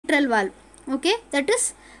mitral valve. Okay, that is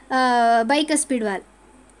bicuspid valve.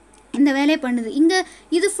 இந்த வேலையை பண்ணுது. இங்கே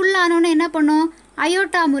இது ஃபுல் ஆனோன்னு என்ன பண்ணும்,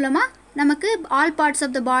 அயோட்டா மூலமாக நமக்கு all parts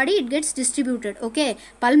of the body it gets distributed. Okay,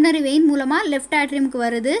 pulmonary vein மூலமாக லெஃப்ட் ஆட்ரியமுக்கு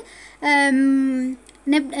வருது.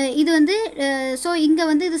 இது வந்து ஸோ இங்கே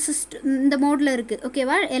வந்து இது இந்த மோடில் இருக்குது.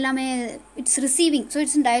 ஓகேவா, எல்லாமே it's receiving. So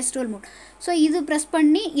it's in diastole mode. So இது ப்ரெஸ்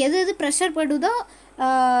பண்ணி எது ப்ரெஷர் படுதோ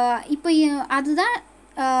இப்போ அதுதான்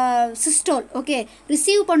சிஸ்டோல். ஓகே,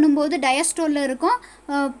 ரிசீவ் பண்ணும்போது டயஸ்டோலில் இருக்கும்.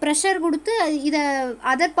 ப்ரெஷர் கொடுத்து இதை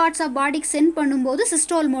அதர் பார்ட்ஸ் ஆஃப் பாடிக்கு சென்ட் பண்ணும்போது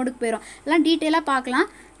சிஸ்டோல் மோடுக்கு போயிடும். எல்லாம் டீட்டெயிலாக பார்க்கலாம்.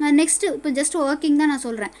 நெக்ஸ்ட்டு இப்போ ஜஸ்ட் ஒர்க்கிங் தான் நான்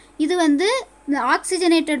சொல்கிறேன். இது வந்து இந்த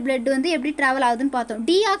ஆக்சிஜனேட்டட் பிளட் வந்து எப்படி ட்ராவல் ஆகுதுன்னு பார்த்தோம்.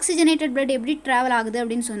 டீஆக்சிஜனேட்டட் பிளட் எப்படி ட்ராவல் ஆகுது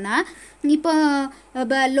அப்படின்னு சொன்னால், இப்போ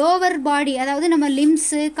லோவர் பாடி, அதாவது நம்ம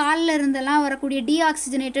லிம்ஸு காலில் இருந்தெல்லாம் வரக்கூடிய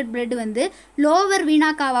டீஆக்சிஜனேட்டட் பிளட் வந்து லோவர்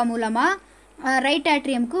வீணாக்காவா மூலமாக ரைட்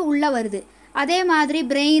ஆட்ரியமுக்கு உள்ளே வருது. அதே மாதிரி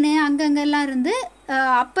பிரெயின் அங்கங்கெல்லாம் இருந்து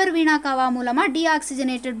அப்பர் வீணாக்காவா மூலமாக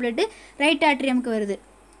டீஆக்சிஜனேட்டட் பிளட்டு ரைட் ஆட்ரியமுக்கு வருது.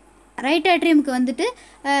 ரைட் ஆட்ரியமுக்கு வந்துட்டு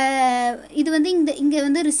இது வந்து இங்கே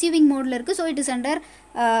வந்து ரிசீவிங் மோடில் இருக்குது. So it is under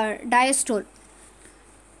diastole.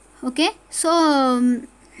 Okay, so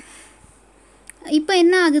இப்போ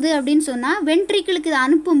என்ன ஆகுது அப்படின்னு சொன்னால், வென்ட்ரிக்கிளுக்கு இதை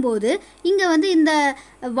அனுப்பும்போது இங்கே வந்து இந்த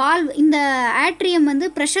வால்வ் இந்த ஆட்ரியம் வந்து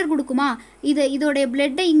ப்ரெஷர் கொடுக்குமா, இதோடைய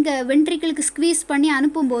பிளட்டை இங்கே வென்ட்ரிக்கிளுக்கு ஸ்க்வீஸ் பண்ணி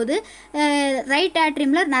அனுப்பும்போது ரைட்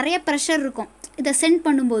ஆட்ரியமில் நிறைய ப்ரெஷர் இருக்கும் இதை சென்ட்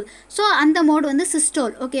பண்ணும்போது. ஸோ அந்த மோடு வந்து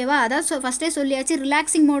சிஸ்டோல். ஓகேவா, அதாவது ஃபஸ்ட்டே சொல்லியாச்சு,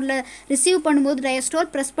 ரிலாக்ஸிங் மோடில் ரிசீவ் பண்ணும்போது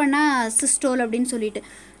டயஸ்டோல், ப்ரெஸ் பண்ணால் சிஸ்டோல் அப்படின்னு சொல்லிட்டு.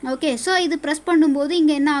 ஓகே, ஸோ இது ப்ரெஸ் பண்ணும்போது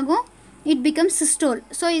இங்கே என்ன ஆகும், இட் பிகம்ஸ் சிஸ்டோல்.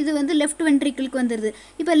 ஸோ இது வந்து லெஃப்ட் வென்ட்ரிக்கிளுக்கு வந்துடுது.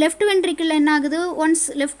 இப்போ லெஃப்ட் வென்ட்ரிக்கிள் என்ன ஆகுது, ஒன்ஸ்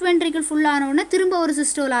லெஃப்ட் வென்ட்ரிக்கிள் ஃபுல் ஆனவுடனே திரும்ப ஒரு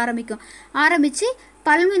சிஸ்டோல் ஆரம்பித்து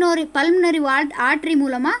பல்மினரி ஆர்ட்ரி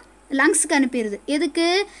மூலமாக லங்ஸுக்கு அனுப்பிடுது. எதுக்கு,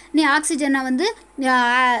 நீ ஆக்சிஜனை வந்து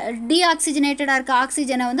டீஆக்சிஜனேட்டடாக இருக்க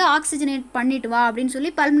ஆக்சிஜனை வந்து ஆக்சிஜனேட் பண்ணிட்டு வா அப்படின்னு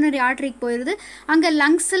சொல்லி பல்மினரி ஆர்ட்ரிக்கு போயிடுது. அங்கே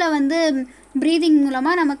லங்ஸில் வந்து ப்ரீதிங்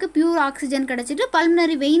மூலமாக நமக்கு பியூர் ஆக்சிஜன் கிடச்சிட்டு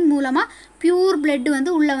பல்மினரி வெயின் மூலமாக பியூர் பிளட்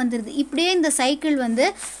வந்து உள்ளே வந்துடுது. இப்படியே இந்த சைக்கிள் வந்து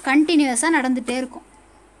கண்டினியூஸாக நடந்துகிட்டே இருக்கும்.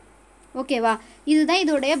 ஓகேவா, இதுதான்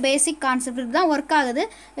இதோடைய பேசிக் கான்செப்ட். இதுதான் ஒர்க் ஆகுது.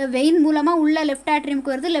 வெயின் மூலமாக உள்ள லெஃப்ட்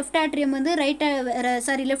ஆட்ரியமுக்கு வருது. லெஃப்ட் ஆட்ரியம் வந்து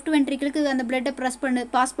லெஃப்ட் வென்ட்ரிக்கிளுக்கு அந்த பிளட்டை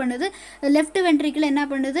பாஸ் பண்ணுது. லெஃப்ட் வென்ட்ரிக்கிள் என்ன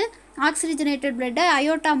பண்ணுது, ஆக்சிஜனேட்டட் பிளட்டை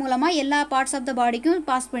அயோட்டா மூலமாக எல்லா பார்ட்ஸ் ஆஃப் த பாடிக்கும்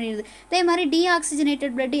பாஸ் பண்ணிடுது. அதே மாதிரி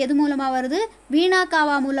டீஆக்சிஜனேட்டட் பிளட் எது மூலமாக வருது,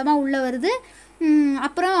 வீணாக்காவா மூலமாக உள்ளே வருது.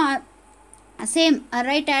 அப்புறம் same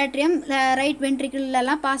right atrium right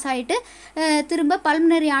வென்ட்ரிக்கிளெல்லாம் pass ஆகிட்டு திரும்ப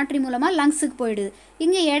பல்மினரி ஆர்ட்ரி மூலமாக லங்ஸுக்கு போயிடுது.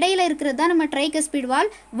 இங்கே இடையில இருக்கிறது தான் நம்ம ட்ரைகஸ்பிட்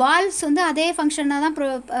வால்வ்ஸ் வந்து அதே ஃபங்க்ஷனாக தான்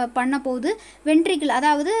பண்ண போகுது. வென்ட்ரிக்கிள்,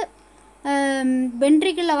 அதாவது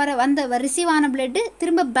வென்ட்ரிக்கிளில் வந்த ரிசீவ் ஆன பிளட்டு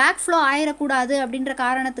திரும்ப பேக் ஃப்ளோ ஆயிடக்கூடாது அப்படின்ற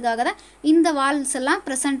காரணத்துக்காக தான் இந்த வால்வ்ஸ் எல்லாம்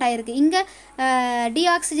ப்ரெசென்ட் ஆகிருக்கு. இங்கே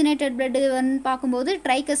டீஆக்சிஜனேட்டட் பிளட்டு பார்க்கும்போது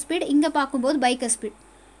ட்ரைகஸ்பிட், இங்கே பார்க்கும்போது பைகஸ்பிட்.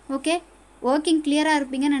 ஓகே, ஒர்க்கிங் கிளியராக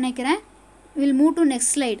இருப்பீங்கன்னு நினைக்கிறேன். We'll move to next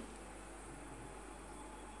slide.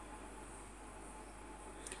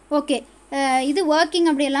 Okay, இது ஒர்க்கிங்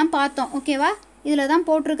அப்படியெல்லாம் பார்த்தோம். ஓகேவா, இதில் தான்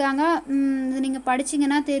போட்டிருக்காங்க. இது நீங்கள்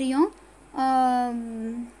படிச்சிங்கன்னா தெரியும்,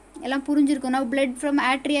 எல்லாம் புரிஞ்சிருக்கும். நான் blood from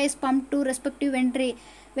ஆட்ரியா is pump to respective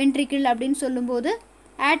ventricle அப்படின்னு சொல்லும்போது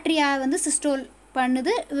ஆட்ரியா வந்து சிஸ்டோல்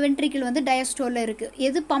பண்ணுது, வென்ட்ரிக்கிள் வந்து டயஸ்டோலில் இருக்குது.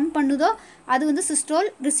 எது பம்ப் பண்ணுதோ அது வந்து systole,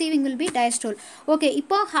 receiving will be diastole. Okay,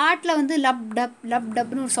 இப்போ ஹார்ட்டில் வந்து லப்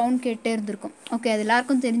டப்னு ஒரு சவுண்ட் கேட்டே இருந்திருக்கும். ஓகே, அது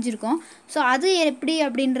எல்லாருக்கும் தெரிஞ்சிருக்கும். ஸோ அது எப்படி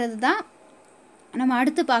அப்படின்றது தான் நம்ம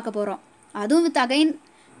அடுத்து பார்க்க போகிறோம். அதுவும்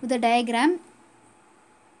வித் டயக்ராம்.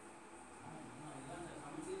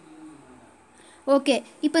 ஓகே,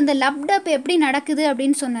 இப்போ இந்த லப்டப் எப்படி நடக்குது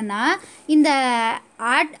அப்படின்னு சொன்னோன்னா, இந்த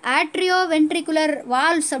ஆட்ரியோ வென்ட்ரிகுலர்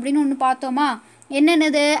வால்வ்ஸ் அப்படின்னு ஒன்று பார்த்தோமா.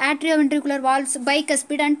 என்னென்னது, ஆட்ரியோ ventricular valves,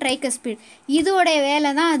 bicuspid and tricuspid. இதோடைய வேலை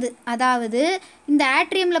தான் அது. அதாவது இந்த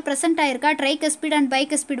ஆட்ரியமில் present ஆகிருக்கா tricuspid and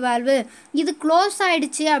bicuspid valve, இது க்ளோஸ்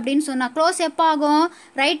ஆகிடுச்சு அப்படின்னு சொன்னால், க்ளோஸ் எப்போ ஆகும்,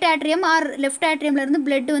 right atrium are left ஆட்ரியம்லேருந்து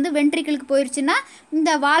blood வந்து வென்ட்ரிக்கிளுக்கு போயிடுச்சுன்னா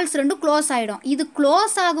இந்த வால்வ்ஸ் ரெண்டும் க்ளோஸ் ஆகிடும். இது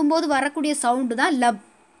க்ளோஸ் ஆகும்போது வரக்கூடிய சவுண்டு தான் லப்.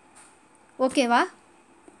 ஓகேவா,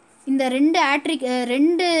 இந்த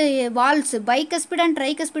ரெண்டு valves bicuspid and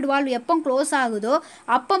tricuspid valve எப்போ க்ளோஸ் ஆகுதோ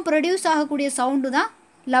அப்போ ப்ரொடியூஸ் ஆகக்கூடிய சவுண்டு தான்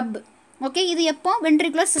லப். ஓகே, இது எப்போ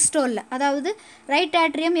வென்ட்ரிகுலர் சிஸ்டோலில், அதாவது ரைட்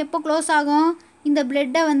ஆட்ரியம் எப்போ க்ளோஸ் ஆகும், இந்த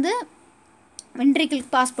பிளட்டை வந்து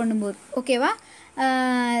வென்ட்ரிக்கிளுக்கு பாஸ் பண்ணும்போது. ஓகேவா,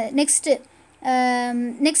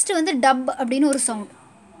 நெக்ஸ்ட்டு வந்து டப் அப்படின்னு ஒரு சவுண்ட்,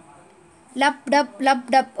 லப்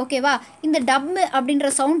டப். ஓகேவா, இந்த டப் அப்படின்ற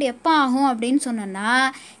சவுண்ட் எப்போ ஆகும் அப்படின்னு சொன்னோன்னா,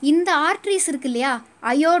 இந்த ஆர்ட்ரிஸ் இருக்கு இல்லையா,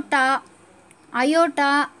 அயோட்டா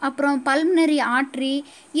அயோட்டா அப்புறம் பல்மனரி ஆர்ட்ரி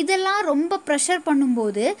இதெல்லாம் ரொம்ப ப்ரெஷர்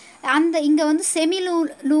பண்ணும்போது அந்த இங்கே வந்து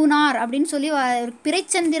லூனார் அப்படின்னு சொல்லி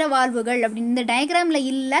பிறைச்சந்திர வாழ்வுகள் அப்படின்னு இந்த டயக்ராமில்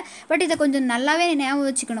இல்லை, பட் இதை கொஞ்சம் நல்லாவே ஞாபகம்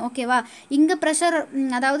வச்சுக்கணும். ஓகேவா? இங்கே ப்ரெஷர்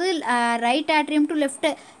அதாவது right atrium to left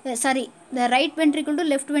the right ventricle to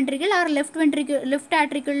left ventricle or left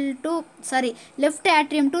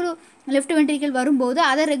atrium to left ventricle வரும்போது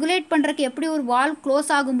அதை ரெகுலேட் பண்ணுறதுக்கு எப்படி ஒரு வால்வ் க்ளோஸ்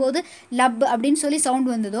ஆகும்போது லப் அப்படின்னு சொல்லி சவுண்ட்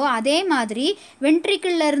வந்ததோ, அதே மாதிரி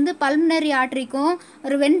வென்ட்ரிக்கிள்லேருந்து பல்மனரி ஆர்ட்ரிக்கும்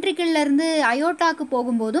ஒரு வென்ட்ரிக்கிள்லேருந்து அயோட்டாக்கு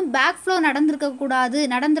போகும்போதும் பேக் ஃப்ளோ நடந்துடக்கூடாது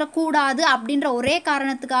அப்படின்ற ஒரே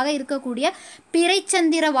காரணத்துக்காக இருக்கக்கூடிய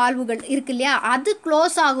பிறைச்சந்திர வால்வுகள் இருக்கு இல்லையா, அது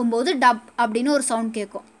க்ளோஸ் ஆகும்போது டப் அப்படின்னு ஒரு சவுண்ட்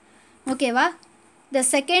கேட்கும். ஓகேவா? The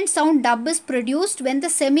second sound dub is produced when the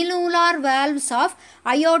semilunar valves of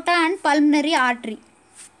aorta and pulmonary artery.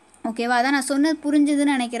 ஓகேவா? அதான் நான் சொன்னது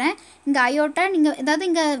புரிஞ்சுதுன்னு நினைக்கிறேன். இங்கே அயோட்டா நீங்கள் ஏதாவது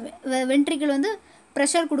இங்கே வென்ட்ரிக்கிள் வந்து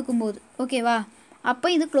ப்ரெஷர் கொடுக்கும்போது, ஓகேவா, அப்போ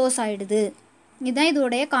இது க்ளோஸ் ஆகிடுது. இதுதான்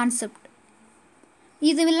இதோடைய கான்செப்ட்.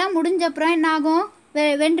 இதுவெல்லாம் முடிஞ்சப்புறம் என்ன ஆகும்?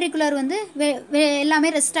 வென்ட்ரிகுலர் வந்து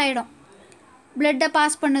எல்லாமே ரெஸ்ட் ஆகிடும் பிளட்டை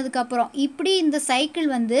பாஸ் பண்ணதுக்கப்புறம். இப்படி இந்த சைக்கிள்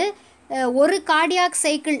வந்து ஒரு கார்டியாக்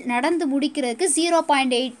சைக்கிள் நடந்து முடிக்கிறதுக்கு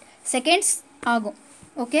 0.8 செகண்ட்ஸ் ஆகும்.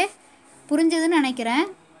 ஓகே, புரிஞ்சதுன்னு நினைக்கிறேன்.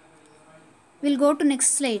 Will go to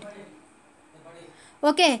next slide.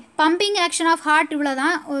 Okay, pumping action of heart இவ்வளோ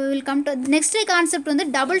தான். Will come to next concept வந்து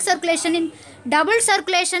டபுள்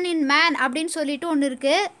சர்க்குலேஷன் இன் மேன் அப்படின்னு சொல்லிட்டு ஒன்று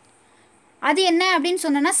இருக்குது. அது என்ன அப்படின்னு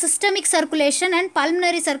சொன்னோன்னா systemic circulation and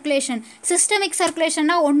pulmonary circulation. Systemic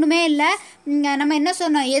சர்க்குலேஷன்னா ஒன்றுமே இல்லை, நம்ம என்ன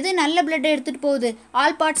சொன்னோம், எது நல்ல பிளட்டை எடுத்துகிட்டு போகுது,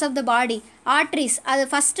 all parts of the body, arteries. அது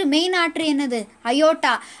ஃபஸ்ட்டு மெயின் ஆர்ட்ரி என்னது,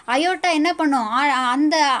 அயோட்டா என்ன பண்ணும்,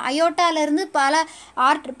 அந்த அயோட்டாலேருந்து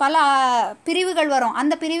பல பிரிவுகள் வரும்.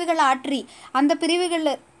 அந்த பிரிவுகள் ஆர்ட்ரி, அந்த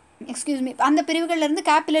பிரிவுகள்லேருந்து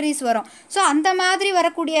கேபிலரிஸ் வரும். ஸோ அந்த மாதிரி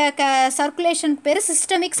வரக்கூடிய சர்க்குலேஷனுக்கு பேர்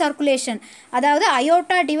சிஸ்டமிக் சர்க்குலேஷன். அதாவது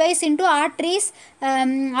aorta device into arteries,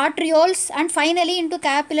 ஆர்ட்ரியோல்ஸ் and finally into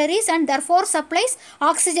capillaries and therefore supplies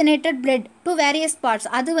oxygenated blood to various parts.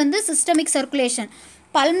 அது வந்து சிஸ்டமிக் சர்க்குலேஷன்.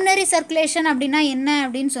 பல்மனரி சர்க்குலேஷன் அப்படின்னா என்ன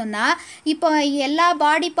அப்படின்னு சொன்னால், இப்போ எல்லா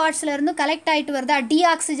பாடி பார்ட்ஸ்லேருந்தும் கலெக்ட் ஆகிட்டு வருதா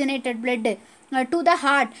deoxygenated blood to the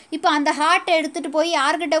heart. இப்போ அந்த ஹார்ட்டை எடுத்துகிட்டு போய்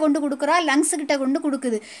யார்கிட்ட கொண்டு கொடுக்குறா, லங்ஸுக்கிட்ட கொண்டு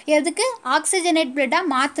கொடுக்குது. எதுக்கு? ஆக்சிஜனேட் பிளட்டாக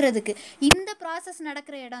மாற்றுறதுக்கு. இந்த ப்ராசஸ்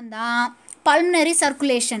நடக்கிற இடம் தான் பல்மனரி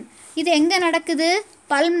சர்க்குலேஷன். இது எங்கே நடக்குது?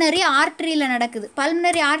 பல்மனரி ஆர்ட்ரியில் நடக்குது.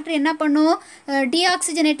 பல்மனரி ஆர்ட்ரி என்ன பண்ணும்,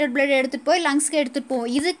 டீஆக்சிஜனேட்டட் பிளட் எடுத்துகிட்டு போய் லங்ஸ்க்கு எடுத்துகிட்டு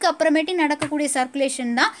போகும். இதுக்கு அப்புறமேட்டி நடக்கக்கூடிய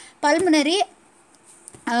சர்க்குலேஷன் தான்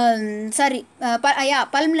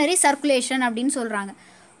பல்மனரி சர்க்குலேஷன் அப்படின்னு சொல்கிறாங்க.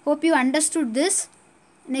 Hope you understood this.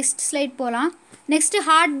 Next slide போகலாம். நெக்ஸ்ட்டு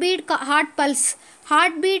ஹார்ட்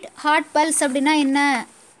பல்ஸ் அப்படின்னா என்ன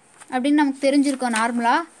அப்படின்னு நமக்கு தெரிஞ்சிருக்கோம்.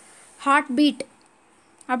 நார்மலாக ஹார்ட் பீட்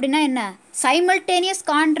அப்படின்னா என்ன, சைமல்டேனியஸ்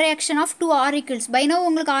கான்ட்ராக்ஷன் ஆஃப் 2 ஆரிக்கிள்ஸ். பைனோ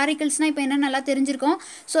உங்களுக்கு ஆரிக்கிள்ஸ்னால் இப்போ என்ன நல்லா தெரிஞ்சிருக்கோம்.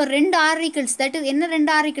 ஸோ 2 ஆரிக்கிள்ஸ், தட் இஸ் என்ன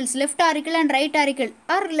 2 auricles, left auricle and right auricle,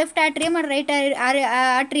 are left atrium and right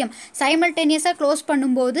atrium சைமல்டேனியஸாக close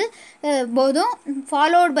பண்ணும்போது போதும்,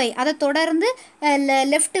 ஃபாலோட் பை அதை தொடர்ந்து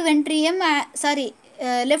left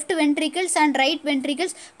ventricles and right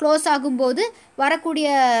ventricles close ஆகும்போது வரக்கூடிய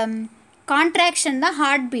கான்ட்ராக்ஷன் தான்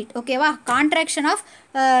ஹார்ட் பீட். ஓகேவா? Contraction of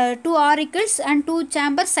 2 auricles and 2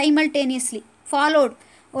 chambers simultaneously followed,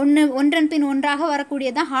 ஒன்றன் பின் ஒன்றாக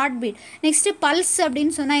வரக்கூடியதான் ஹார்ட் பீட். நெக்ஸ்ட்டு பல்ஸ்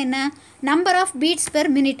அப்படின்னு சொன்னால் என்ன, number of beads per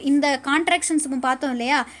minute. இந்த கான்ட்ராக்ஷன்ஸ் இப்போ பார்த்தோம்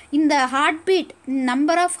இல்லையா, இந்த heart beat,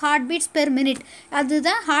 number of heart beads per minute,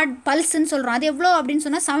 அதுதான் ஹார்ட் பல்ஸ்ன்னு சொல்கிறோம். அது எவ்வளோ அப்படின்னு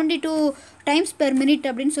சொன்னால் 72 டைம்ஸ் பெர் மினிட்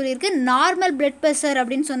அப்படின்னு சொல்லியிருக்கு. நார்மல் பிளட் ப்ரெஷர்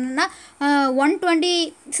அப்படின்னு சொன்னோன்னா 120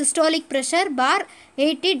 சிஸ்டோலிக் ப்ரெஷர் பார்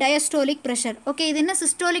 80 டயஸ்டோலிக் ப்ரெஷர். ஓகே, இது என்ன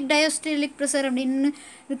சிஸ்டோலிக் டயஸ்டோலிக் ப்ரெஷர் அப்படின்னு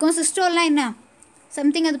இருக்கும். சிஸ்டோல்னால் என்ன,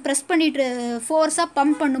 சம்திங் அது ப்ரெஸ் பண்ணிட்டு ஃபோர்ஸாக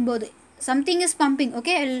பம்ப் பண்ணும்போது something is pumping.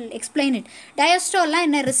 Okay, I will explain it. டயஸ்டோல்லாம்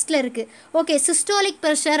என்ன, ரெஸ்ட்டில் இருக்குது. ஓகே, சிஸ்டோலிக்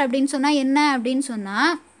ப்ரெஷர் அப்படின்னு சொன்னால் என்ன அப்படின்னு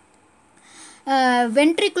சொன்னால்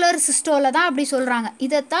வென்ட்ரிகுலர் சிஸ்டோலில் தான் அப்படி சொல்கிறாங்க.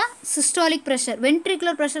 இதைத்தான் சிஸ்டோலிக் ப்ரெஷர்.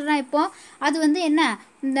 வென்ட்ரிகுலர் ப்ரெஷர் தான் இப்போது அது வந்து என்ன,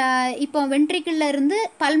 இந்த இப்போ வென்ட்ரிக்கிள்லேருந்து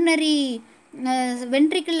பல்மனரி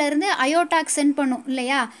வென்ட்ரிக்கிள்லேருந்து அயோட்டாக் சென்ட் பண்ணும்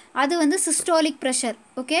இல்லையா, அது வந்து சிஸ்டோலிக் ப்ரெஷர்.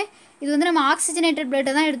 ஓகே, இது வந்து நம்ம ஆக்சிஜனேட்டட்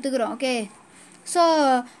பிளட்டை தான் எடுத்துக்கிறோம். ஓகே, ஸோ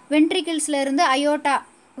வென்ட்ரிக்கிள்ஸ்லேருந்து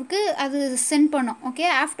அயோட்டாவுக்கு அது சென்ட் பண்ணும். ஓகே,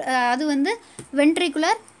 அது வந்து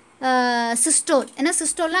வென்ட்ரிகுலர் சிஸ்டோல். ஏன்னா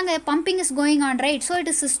சிஸ்டோல்லாம் அங்கே pumping is going on, right? So it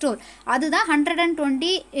is systole. அதுதான்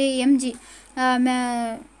 120 mg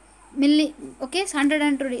மில்லி. ஓகே,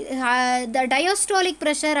 120. த டயோஸ்டோலிக்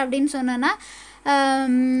ப்ரெஷர் அப்படின்னு சொன்னோன்னா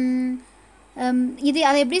இது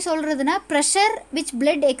அதை எப்படி சொல்கிறதுனா pressure which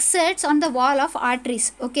blood exerts on the wall of arteries.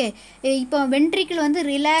 Okay, இப்போ வென்ட்ரிக்கிள் வந்து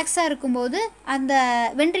ரிலாக்ஸாக இருக்கும்போது அந்த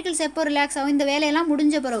வென்ட்ரிக்கிள்ஸ் எப்போ ரிலாக்ஸ் ஆகும், இந்த வேலையெல்லாம்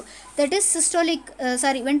முடிஞ்ச பிறகு, தட் இஸ் சிஸ்டோலிக்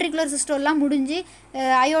வென்ட்ரிகுலர் சிஸ்டோல்லாம் முடிஞ்சு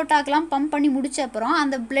அயோட்டாக்கெலாம் பம்ப் பண்ணி முடிச்ச அப்புறம்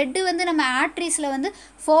அந்த பிளட்டு வந்து நம்ம ஆர்ட்ரிஸில் வந்து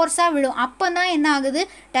ஃபோர்ஸாக விடும். அப்போ தான் என்ன ஆகுது,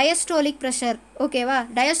 டயஸ்டோலிக் ப்ரெஷர். ஓகேவா,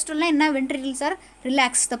 டயஸ்டோல்னால் என்ன, வென்ட்ரிகிள்ஸ் R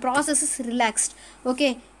relax, the process is relaxed. Okay,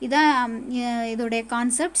 இதான் இதோடைய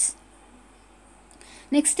கான்செப்ட்ஸ்.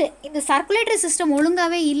 நெக்ஸ்ட்டு, இந்த சர்க்குலேட்டரி சிஸ்டம்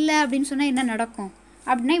ஒழுங்காகவே இல்லை அப்படின்னு சொன்னால் என்ன நடக்கும்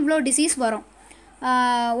அப்படின்னா இவ்வளோ டிசீஸ் வரும்.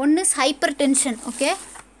 ஒன்று ஹைப்பர் டென்ஷன். ஓகே,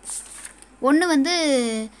 ஒன்று வந்து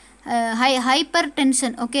ஹைப்பர்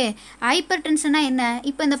டென்ஷன். ஓகே, ஹைப்பர் டென்ஷனாக என்ன,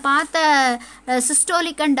 இப்போ இந்த பார்த்த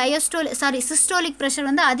சிஸ்டோலிக் அண்ட் சிஸ்டோலிக் ப்ரெஷர்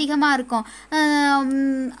வந்து அதிகமாக இருக்கும்.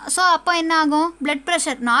 ஸோ அப்போ என்ன ஆகும், blood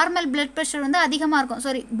pressure, normal blood pressure வந்து அதிகமாக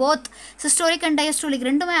இருக்கும். போத் சிஸ்டோலிக் அண்ட் டயஸ்டோலிக்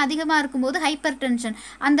ரெண்டுமே அதிகமாக இருக்கும்போது ஹைப்பர் டென்ஷன்.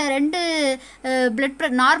 அந்த ரெண்டு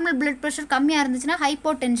நார்மல் பிளட் ப்ரெஷர் கம்மியாக இருந்துச்சுன்னா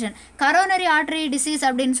hypo tension. Coronary artery disease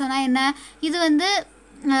அப்படின்னு சொன்னால் என்ன, இது வந்து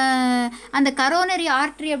அந்த கரோனரி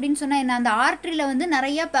ஆர்ட்ரி அப்படின்னு சொன்னால் என்ன, அந்த ஆர்ட்ரியில் வந்து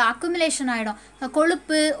நிறைய அக்குமுலேஷன் ஆகிடும்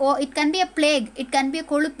கொழுப்பு. It can be a plague, it can be a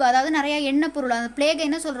கொழுப்பு, அதாவது நிறையா எண்ணெய் பொருள். அந்த பிளேக்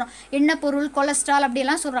என்ன சொல்கிறோம், எண்ணெய் பொருள், கொலஸ்ட்ரால்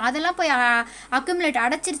அப்படியெல்லாம் சொல்கிறோம். அதெல்லாம் போய் அக்குமுலேட்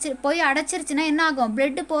அடைச்சிருச்சுன்னா என்ன ஆகும்,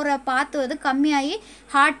 பிளட்டு போகிற பாத்து வந்து கம்மியாகி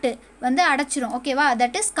ஹார்ட்டு வந்து அடைச்சிரும். ஓகேவா,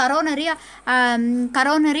 that is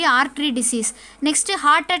coronary artery disease. Next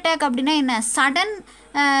heart attack அப்படின்னா என்ன, சடன்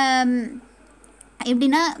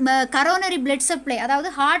எப்படின்னா கரோனரி பிளட் சப்ளை, அதாவது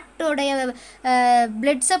ஹார்ட்டோடைய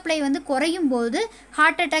பிளட் சப்ளை வந்து குறையும் போது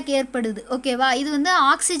ஹார்ட் அட்டாக் ஏற்படுது. ஓகேவா, இது வந்து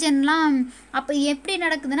ஆக்சிஜன்லாம் அப்போ எப்படி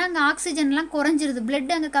நடக்குதுன்னா அங்கே ஆக்சிஜன்லாம் குறைஞ்சிருது,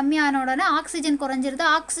 பிளட் அங்கே கம்மியான உடனே ஆக்சிஜன் குறைஞ்சிருது.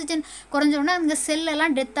 ஆக்சிஜன் குறைஞ்ச உடனே அங்கே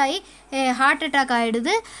செல்லெல்லாம் டெத் ஆகி ஹார்ட் அட்டாக்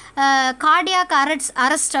ஆகிடுது. கார்டியாக்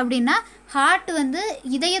அரெஸ்ட் அப்படின்னா ஹார்ட் வந்து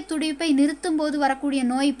இதய துடிப்பை நிறுத்தும் போது வரக்கூடிய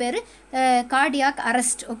நோய் பேர் கார்டியாக்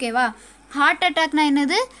அரெஸ்ட். ஓகேவா, ஹார்ட் அட்டாக்னா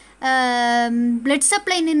என்னது, பிளட்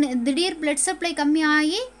சப்ளை திடீர் பிளட் சப்ளை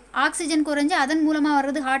கம்மியாகி ஆக்சிஜன் குறைஞ்சி அதன் மூலமாக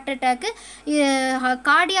வர்றது ஹார்ட் அட்டாக்கு.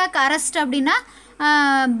 கார்டியாக் அரெஸ்ட் அப்படின்னா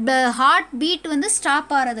ஹார்ட் பீட் வந்து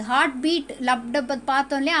ஸ்டாப் ஆகிறது, ஹார்ட் பீட் லப்டப்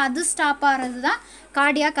பார்த்தோம் இல்லையா, அது ஸ்டாப் ஆகிறது தான்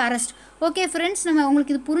கார்டியாக் அரெஸ்ட். ஓகே ஃப்ரெண்ட்ஸ், நம்ம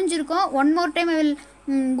உங்களுக்கு இது புரிஞ்சிருக்கோம். One more time I will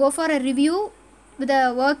go for a review with a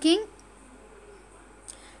working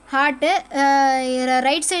heart.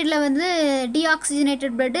 Right சைடில் வந்து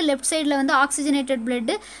டீஆக்சிஜனேட்டட் பிளட்டு, லெஃப்ட் சைடில் வந்து oxygenated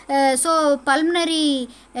blood. So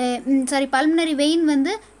pulmonary vein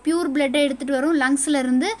வந்து பியூர் பிளட்டை எடுத்துகிட்டு வரும் லங்ஸில்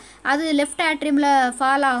இருந்து, அது லெஃப்ட் ஆட்ரியமில்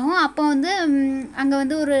ஃபால் ஆகும். அப்போ வந்து அங்கே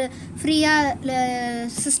வந்து ஒரு ஃப்ரீயாக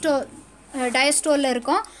டயஸ்டோலில்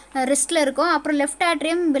இருக்கும், ரிஸ்ட்டில் இருக்கும். அப்புறம் லெஃப்ட்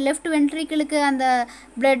ஆட்ரியம் லெஃப்ட் வென்ட்ரிக்கிளுக்கு அந்த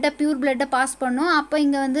பியூர் பிளட்டை பாஸ் பண்ணும். அப்போ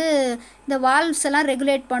இங்கே வந்து இந்த வால்வ்ஸ் எல்லாம்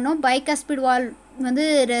ரெகுலேட் பண்ணும். பைகாஸ்பிட் வால்வ் வந்து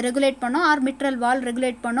ரெகுலேட் பண்ணோம், ஆர் மிட்ரல் வால்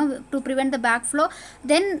ரெகுலேட் பண்ணோம் to prevent the back flow.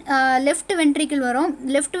 Then left ventricle வரும்.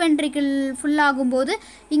 லெஃப்ட் வென்ட்ரிக்கிள் ஃபுல்லாகும்போது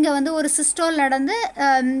இங்கே வந்து ஒரு சிஸ்டோல் நடந்து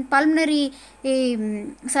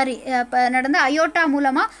நடந்து அயோட்டா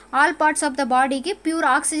மூலமாக ஆல் பார்ட்ஸ் ஆஃப் த பாடிக்கு பியூர்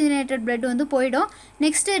ஆக்சிஜனேட்டட் பிளட் வந்து போயிடும்.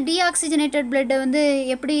 நெக்ஸ்ட்டு டீஆக்சிஜனேட்டட் பிளட் வந்து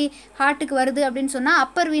எப்படி ஹார்ட்டுக்கு வருது அப்படின்னு சொன்னால்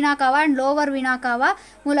அப்பர் வீனாக்காவா அண்ட் லோவர் வீனாக்காவா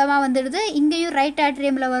மூலமாக வந்துடுது. இங்கேயும் ரைட்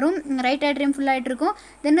ஆட்ரியமில் வரும், ரைட் ஆட்ரியம் ஃபுல்லாகிட்டு இருக்கும்.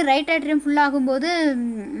 தென் right atrium ஃபுல்லாகும்போது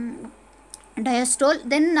diastole,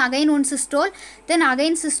 then again one systole, then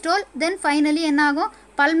again systole, then finally என்ன ஆகும்,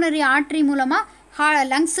 பல்மனரி ஆர்ட்ரி மூலமாக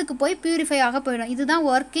லங்ஸுக்கு போய் பியூரிஃபை ஆக போயிடும். இதுதான்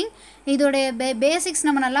ஒர்க்கிங். இதோடைய பேசிக்ஸ்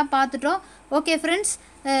நம்ம நல்லா பார்த்துட்டோம். ஓகே ஃப்ரெண்ட்ஸ்,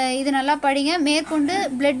 இது நல்லா படிங்க. மேற்கொண்டு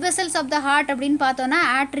blood vessels of the heart அப்படின்னு பார்த்தோன்னா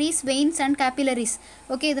arteries, veins and capillaries.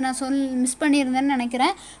 Okay, இது நான் மிஸ் பண்ணியிருந்தேன்னு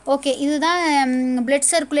நினைக்கிறேன். ஓகே, இதுதான் blood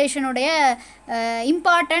சர்க்குலேஷனுடைய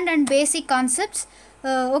important and basic concepts.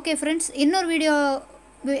 Okay friends,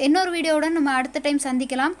 இன்னொரு வீடியோவுடன் நம்ம அடுத்த டைம்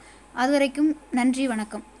சந்திக்கலாம். அது வரைக்கும் நன்றி,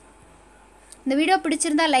 வணக்கம். இந்த வீடியோ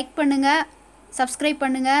பிடிச்சிருந்தால் லைக் பண்ணுங்கள், சப்ஸ்கிரைப்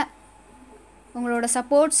பண்ணுங்கள். உங்களோட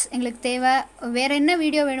சப்போர்ட்ஸ் எங்களுக்கு தேவை. வேறு என்ன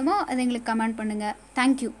வீடியோ வேணுமோ அதை எங்களுக்கு கமெண்ட் பண்ணுங்கள்.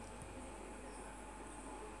 தேங்க்யூ.